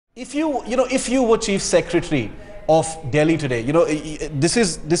If you were Chief Secretary of Delhi today, this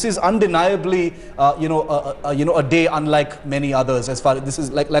is undeniably, a day unlike many others. As far as this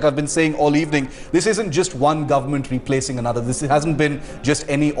is, like I've been saying all evening, this isn't just one government replacing another. This hasn't been just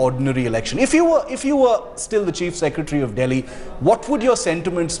any ordinary election. If you were still the Chief Secretary of Delhi, what would your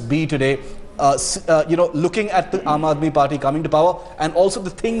sentiments be today? Looking at the Aam Aadmi Party coming to power, and also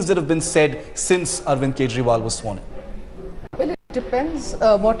the things that have been said since Arvind Kejriwal was sworn in. Well, it depends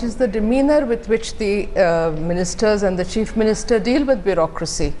what is the demeanor with which the ministers and the chief minister deal with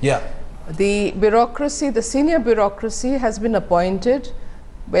bureaucracy. Yeah. The bureaucracy, the senior bureaucracy has been appointed,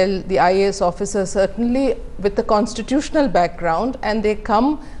 well, the IAS officers certainly with the constitutional background, and they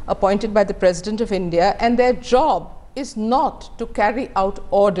come appointed by the President of India, and their job is not to carry out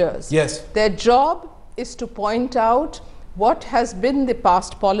orders. Yes. Their job is to point out what has been the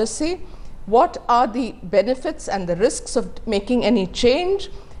past policy, what are the benefits and the risks of making any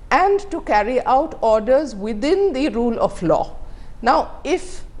change, and to carry out orders within the rule of law. Now,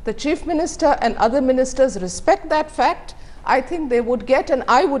 if the Chief Minister and other ministers respect that fact, I think they would get, and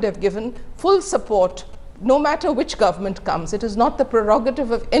I would have given, full support no matter which government comes. It is not the prerogative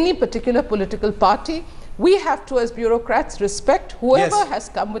of any particular political party. We have to, as bureaucrats, respect whoever has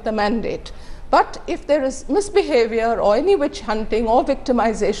come with a mandate. But if there is misbehavior or any witch hunting or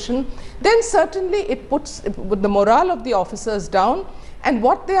victimization, then certainly it puts the morale of the officers down. And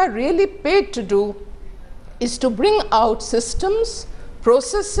what they are really paid to do is to bring out systems,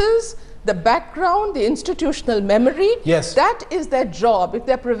 processes, the background, the institutional memory. Yes. That is their job. If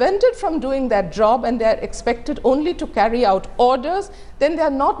they are prevented from doing that job and they are expected only to carry out orders, then they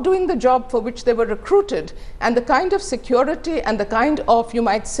are not doing the job for which they were recruited. And the kind of security and the kind of, you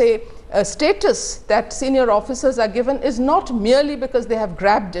might say, status that senior officers are given is not merely because they have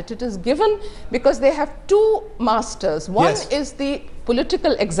grabbed it. It is given because they have two masters. One is the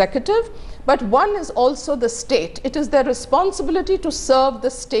political executive, but one is also the state. It is their responsibility to serve the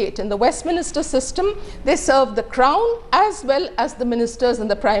state. In the Westminster system, they serve the crown as well as the ministers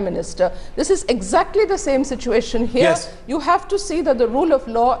and the prime minister. This is exactly the same situation here. Yes. You have to see that the rule of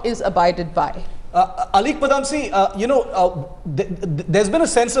law is abided by. Alyque Padamsee, there's been a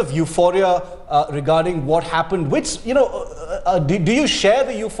sense of euphoria regarding what happened. Which, do you share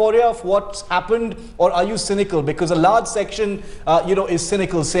the euphoria of what's happened, or are you cynical? Because a large section, is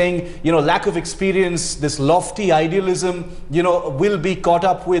cynical, saying, lack of experience, this lofty idealism, will be caught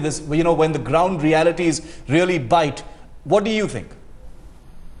up with this, when the ground realities really bite. What do you think?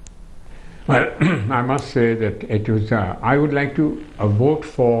 Well, I must say that it was, I would like to vote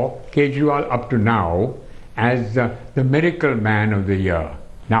for Kejriwal up to now as the miracle man of the year.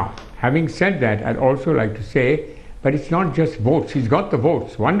 Now, having said that, I'd also like to say, but it's not just votes. He's got the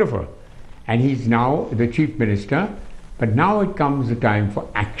votes, wonderful. And he's now the chief minister. But now it comes the time for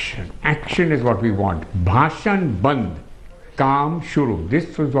action. Action is what we want. Bhashan band, kaam shuru.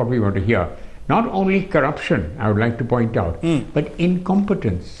 This was what we want to hear. Not only corruption, I would like to point out, but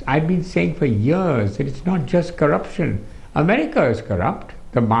incompetence. I've been saying for years that it's not just corruption. America is corrupt.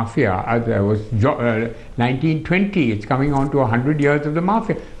 The mafia, there was 1920, it's coming on to 100 years of the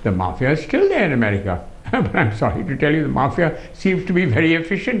mafia. The mafia is still there in America. But I'm sorry to tell you, the mafia seems to be very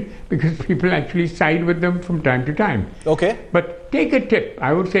efficient because people actually side with them from time to time. Okay. But take a tip.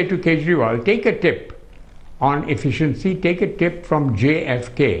 I would say to Kejriwal, take a tip on efficiency. Take a tip from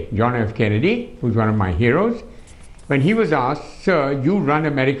JFK, John F. Kennedy, who's one of my heroes. When he was asked, sir, you run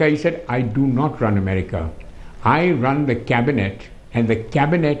America, he said, I do not run America. I run the cabinet, and the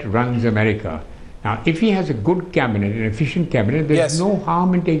cabinet runs America. Now, if he has a good cabinet, an efficient cabinet, there's no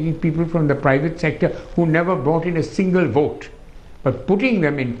harm in taking people from the private sector who never brought in a single vote. But putting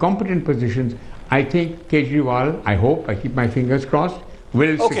them in competent positions, I think Kejriwal, I hope, I keep my fingers crossed,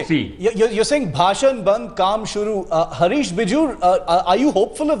 will succeed. You're saying bhashan band, kaam shuru. Harish Bijur, are you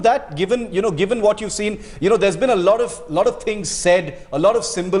hopeful of that? Given what you've seen, there's been a lot of things said, a lot of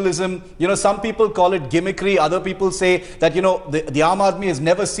symbolism. Some people call it gimmickry. Other people say that the Aam Aadmi has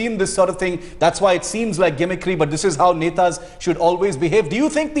never seen this sort of thing. That's why it seems like gimmickry. But this is how netas should always behave. Do you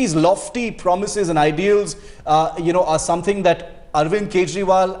think these lofty promises and ideals, are something that Arvind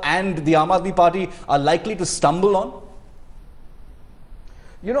Kejriwal and the Aam Aadmi Party are likely to stumble on?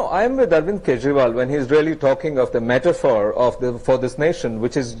 I am with Arvind Kejriwal when he's really talking of the metaphor of for this nation,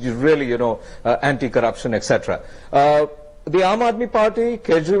 which is really, anti-corruption, etc. the Aam Aadmi Party,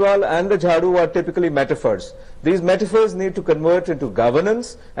 Kejriwal and the Jhadu are typically metaphors. These metaphors need to convert into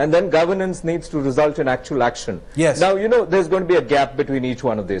governance, and then governance needs to result in actual action. Yes. Now, there's going to be a gap between each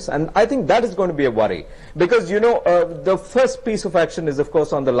one of these, and I think that is going to be a worry. Because, the first piece of action is, of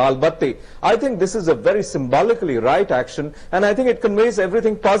course, on the Lal Batti. I think this is a very symbolically right action, and I think it conveys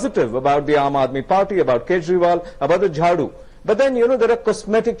everything positive about the Aam Aadmi Party, about Kejriwal, about the Jhadu. But then, there are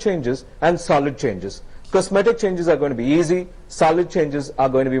cosmetic changes and solid changes. Cosmetic changes are going to be easy, solid changes are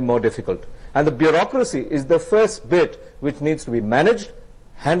going to be more difficult. And the bureaucracy is the first bit which needs to be managed,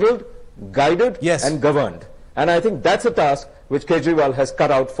 handled, guided, and governed. And I think that's a task which Kejriwal has cut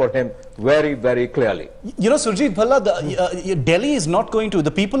out for him very, very clearly. Surjit Bhalla, Delhi is not going to,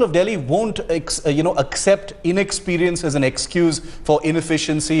 the people of Delhi won't, accept inexperience as an excuse for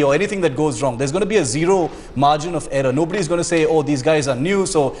inefficiency or anything that goes wrong. There's going to be a zero margin of error. Nobody's going to say, oh, these guys are new,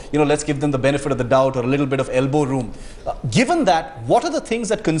 so, let's give them the benefit of the doubt or a little bit of elbow room. Given that, what are the things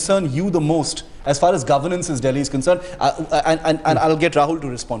that concern you the most as far as governance in Delhi is concerned? And I'll get Rahul to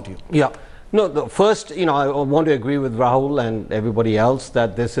respond to you. Yeah. No, first, I want to agree with Rahul and everybody else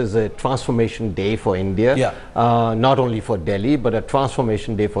that this is a transformation day for India. Yeah. Not only for Delhi, but a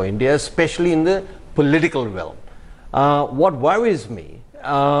transformation day for India, especially in the political realm. What worries me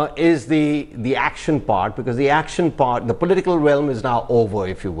is the action part, because the action part, the political realm is now over,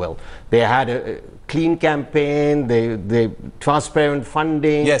 if you will. They had a clean campaign, they transparent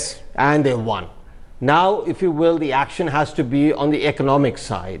funding, yes, and they won. Now, if you will, the action has to be on the economic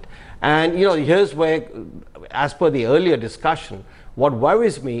side. And, here's where, as per the earlier discussion, what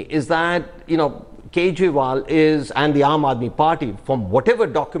worries me is that, Kejriwal is, and the Aam Aadmi Party, from whatever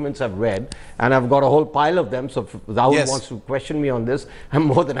documents I've read, and I've got a whole pile of them, so if Rahul wants to question me on this, I'm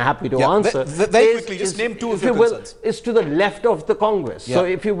more than happy to answer. Very quickly, just name two of your concerns. Is to the left of the Congress. So,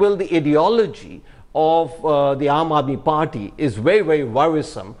 if you will, the ideology of the Aam Aadmi Party is very, very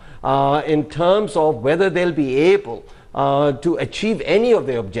worrisome in terms of whether they'll be able to achieve any of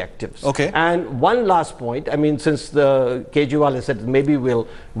their objectives. Okay. And one last point, since the Kejriwal has said maybe we'll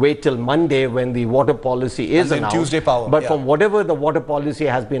wait till Monday when the water policy is announced. Tuesday power. But from whatever the water policy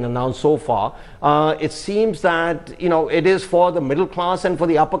has been announced so far, it seems that, it is for the middle class and for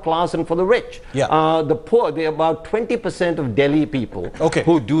the upper class and for the rich. Yeah. The poor, they're about 20% of Delhi people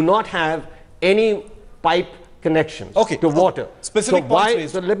who do not have any pipe connections to water. Specific points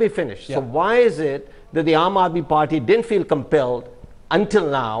raised. So let me finish. So why is it that the Aam Aadmi Party didn't feel compelled until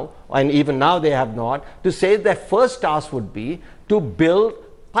now, and even now they have not, to say their first task would be to build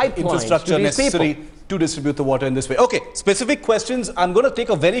pipelines infrastructure necessary to distribute the water in this way. Okay, specific questions. I'm going to take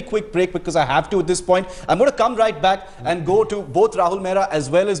a very quick break because I have to at this point. I'm going to come right back and go to both Rahul Mehra as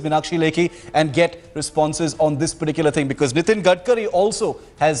well as Meenakshi Lekhi and get responses on this particular thing, because Nitin Gadkari also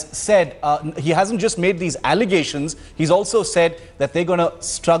has said, he hasn't just made these allegations, he's also said that they're going to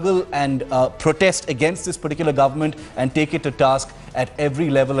struggle and protest against this particular government and take it to task at every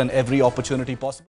level and every opportunity possible.